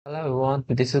Hello everyone,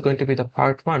 this is going to be the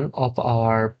part one of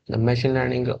our machine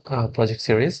learning project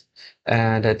series,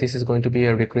 and this is going to be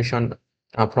a regression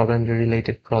problem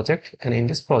related project. And in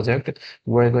this project,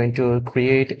 we're going to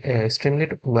create a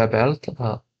Streamlit web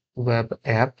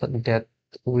app that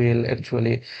will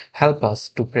actually help us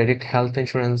to predict health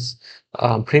insurance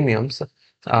premiums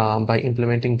by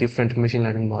implementing different machine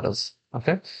learning models.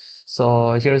 Okay,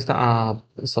 so here's the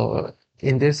so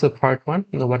in this part one,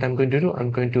 what I'm going to do, I'm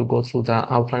going to go through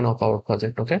the outline of our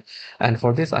project. Okay, and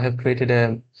for this I have created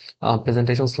a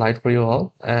presentation slide for you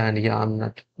all, and yeah, I'm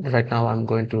not right now, I'm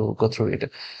going to go through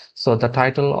it. So the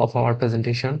title of our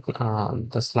presentation,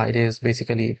 the slide is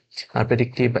basically a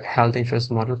predictive health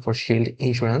insurance model for Shield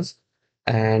Insurance.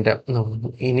 And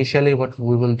initially what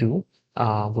we will do,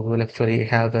 we will actually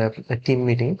have a team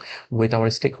meeting with our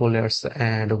stakeholders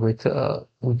and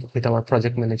with our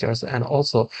project managers, and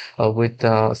also with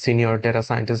the senior data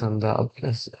scientists and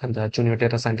the junior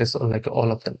data scientists, like all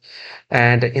of them.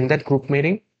 And in that group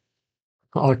meeting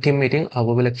or team meeting,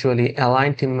 we will actually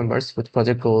align team members with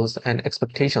project goals and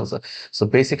expectations. So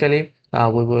basically,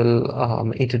 we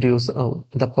will introduce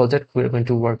the project we're going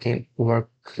to work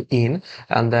in,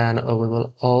 and then we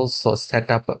will also set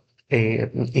up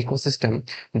an ecosystem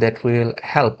that will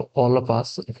help all of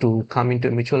us to come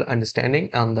into mutual understanding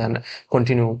and then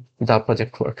continue the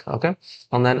project work. Okay,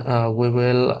 and then we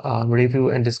will review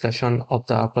and discussion of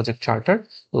the project charter,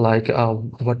 like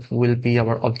what will be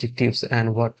our objectives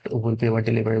and what will be our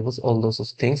deliverables, all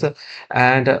those things.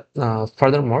 And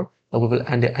furthermore, we will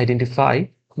identify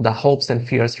the hopes and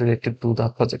fears related to the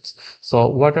projects. So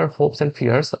what are hopes and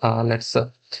fears? Let's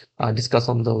discuss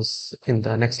on those in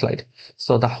the next slide.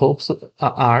 So the hopes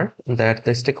are that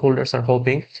the stakeholders are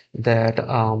hoping that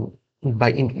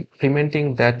by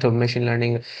implementing that machine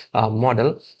learning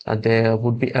model, they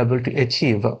would be able to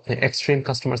achieve extreme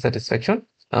customer satisfaction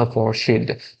for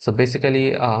Shield. So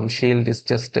basically, Shield is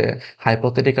just a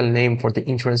hypothetical name for the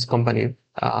insurance company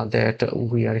that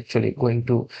we are actually going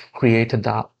to create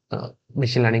the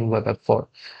machine learning web app for.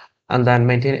 And then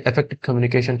maintain effective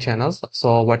communication channels.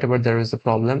 So whatever there is a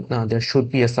problem, there should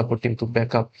be a support team to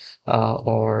back up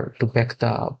or to back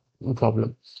the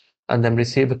problem, and then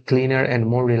receive cleaner and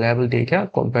more reliable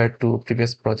data compared to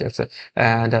previous projects.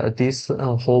 And this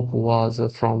hope was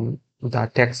from the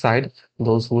tech side,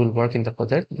 those who will work in the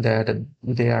project, that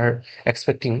they are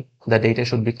expecting the data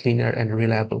should be cleaner and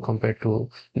reliable compared to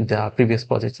the previous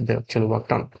projects they actually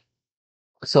worked on.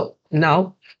 So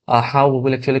now, how we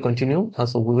will actually continue?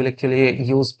 So we will actually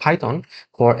use Python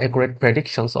for accurate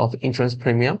predictions of insurance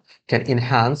premium, can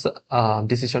enhance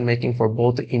decision making for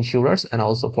both insurers and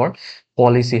also for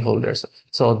policy holders.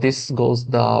 So this goes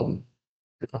the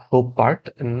hope part.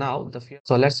 And now the fear.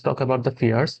 So let's talk about the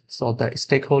fears. So the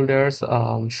stakeholders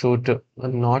should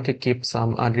not keep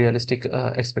some unrealistic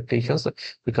expectations,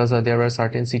 because there are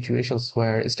certain situations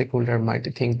where a stakeholder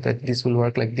might think that this will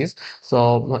work like this.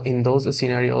 So in those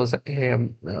scenarios,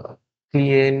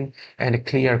 clean and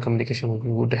clear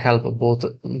communication would help both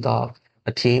the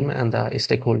team and the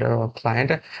stakeholder or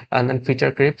client. And then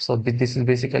feature creep. So this is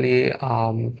basically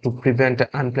to prevent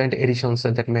unplanned additions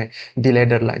that may delay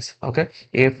deadlines. Okay,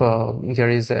 if there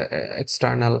is a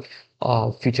external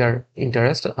feature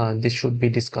interest, this should be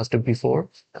discussed before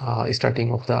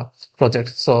starting of the project,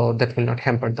 so that will not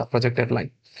hamper the project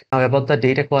deadline. Now about the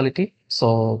data quality,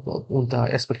 so the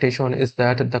expectation is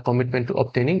that the commitment to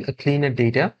obtaining a cleaner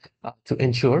data to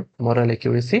ensure model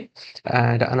accuracy.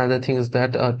 And another thing is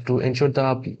that to ensure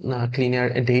the cleaner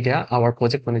data, our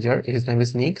project manager, his name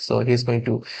is Nick, so he's going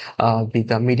to be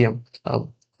the medium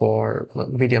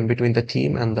between the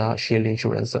team and the Shield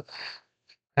Insurance.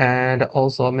 And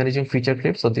also managing feature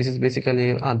creep. So this is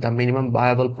basically the minimum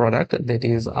viable product, that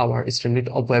is our Streamlit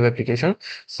of web application.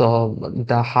 So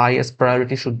the highest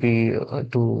priority should be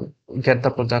to get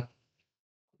the product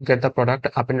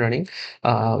up and running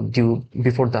due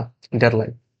before the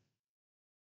deadline.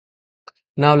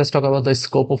 Now let's talk about the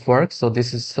scope of work. So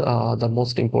this is the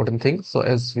most important thing. So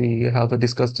as we have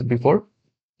discussed before,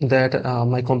 that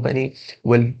my company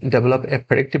will develop a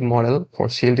predictive model for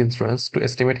Shield Insurance to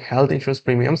estimate health insurance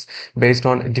premiums based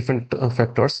on different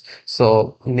factors.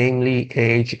 So namely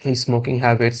age, smoking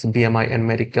habits, BMI, and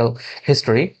medical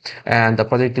history. And the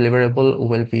project deliverable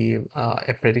will be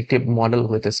a predictive model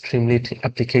with a Streamlit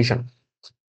application.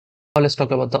 Now let's talk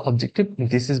about the objective.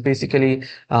 This is basically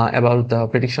about the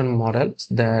prediction models,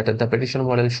 that the prediction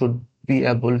model should be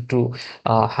able to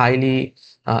highly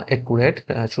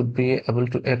should be able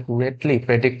to accurately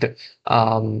predict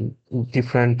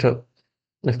different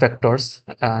factors.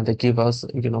 They give us,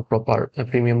 proper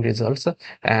premium results,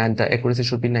 and the accuracy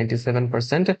should be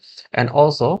 97%. And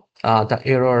also, the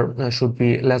error should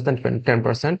be less than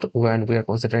 10% when we are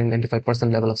considering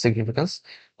 95% level of significance,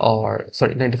 or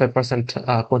sorry,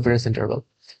 95% confidence interval.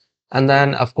 And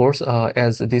then, of course,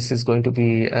 as this is going to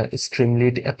be a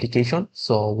Streamlit application,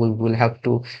 so we will have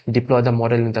to deploy the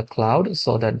model in the cloud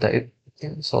so that the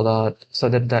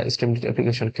Streamlit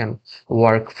application can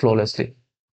work flawlessly.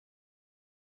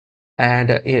 And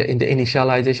in the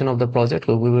initialization of the project,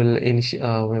 we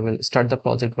will start the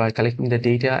project by collecting the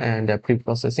data and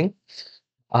pre-processing.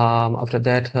 After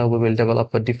that, we will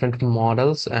develop different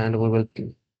models, and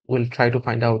will try to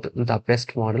find out the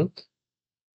best model.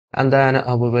 And then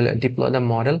we will deploy the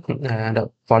model, and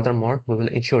furthermore, we will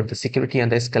ensure the security and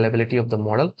the scalability of the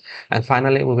model. And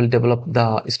finally, we will develop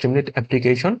the Streamlit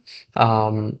application.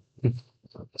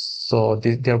 So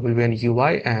there will be an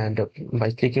UI, and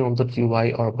by clicking on the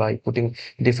UI or by putting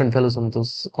different values on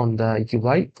the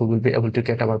UI, we will be able to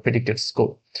get our predicted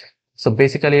score. So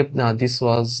basically, this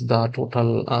was the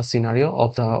total scenario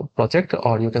of the project,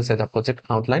 or you can say the project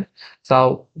outline.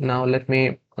 So now let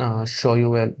me show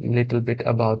you a little bit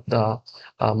about the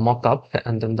mock-up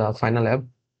and then the final app.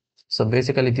 So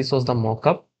basically, this was the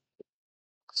mock-up.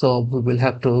 So we will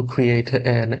have to create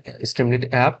an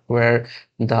Streamlit app where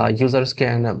the users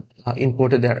can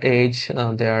input their age,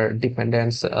 their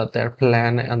dependents, their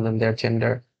plan, and then their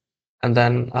gender. And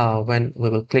then when we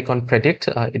will click on predict,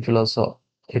 it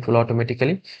will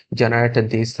automatically generate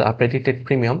this predicted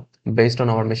premium based on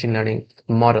our machine learning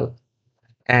model.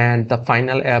 And the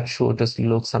final app should just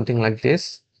look something like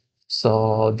this.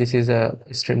 So this is a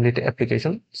Streamlit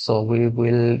application. So we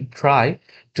will try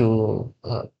to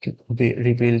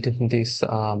rebuild this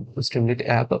Streamlit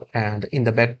app, and in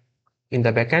the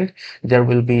backend there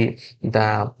will be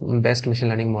the best machine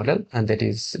learning model, and that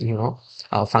is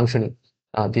functioning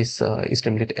this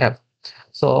Streamlit app.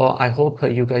 So I hope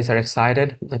you guys are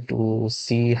excited to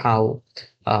see how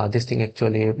this thing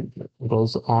actually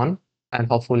goes on, and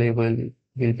hopefully we'll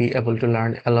be able to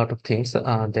learn a lot of things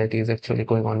that is actually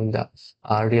going on in the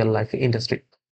real life industry.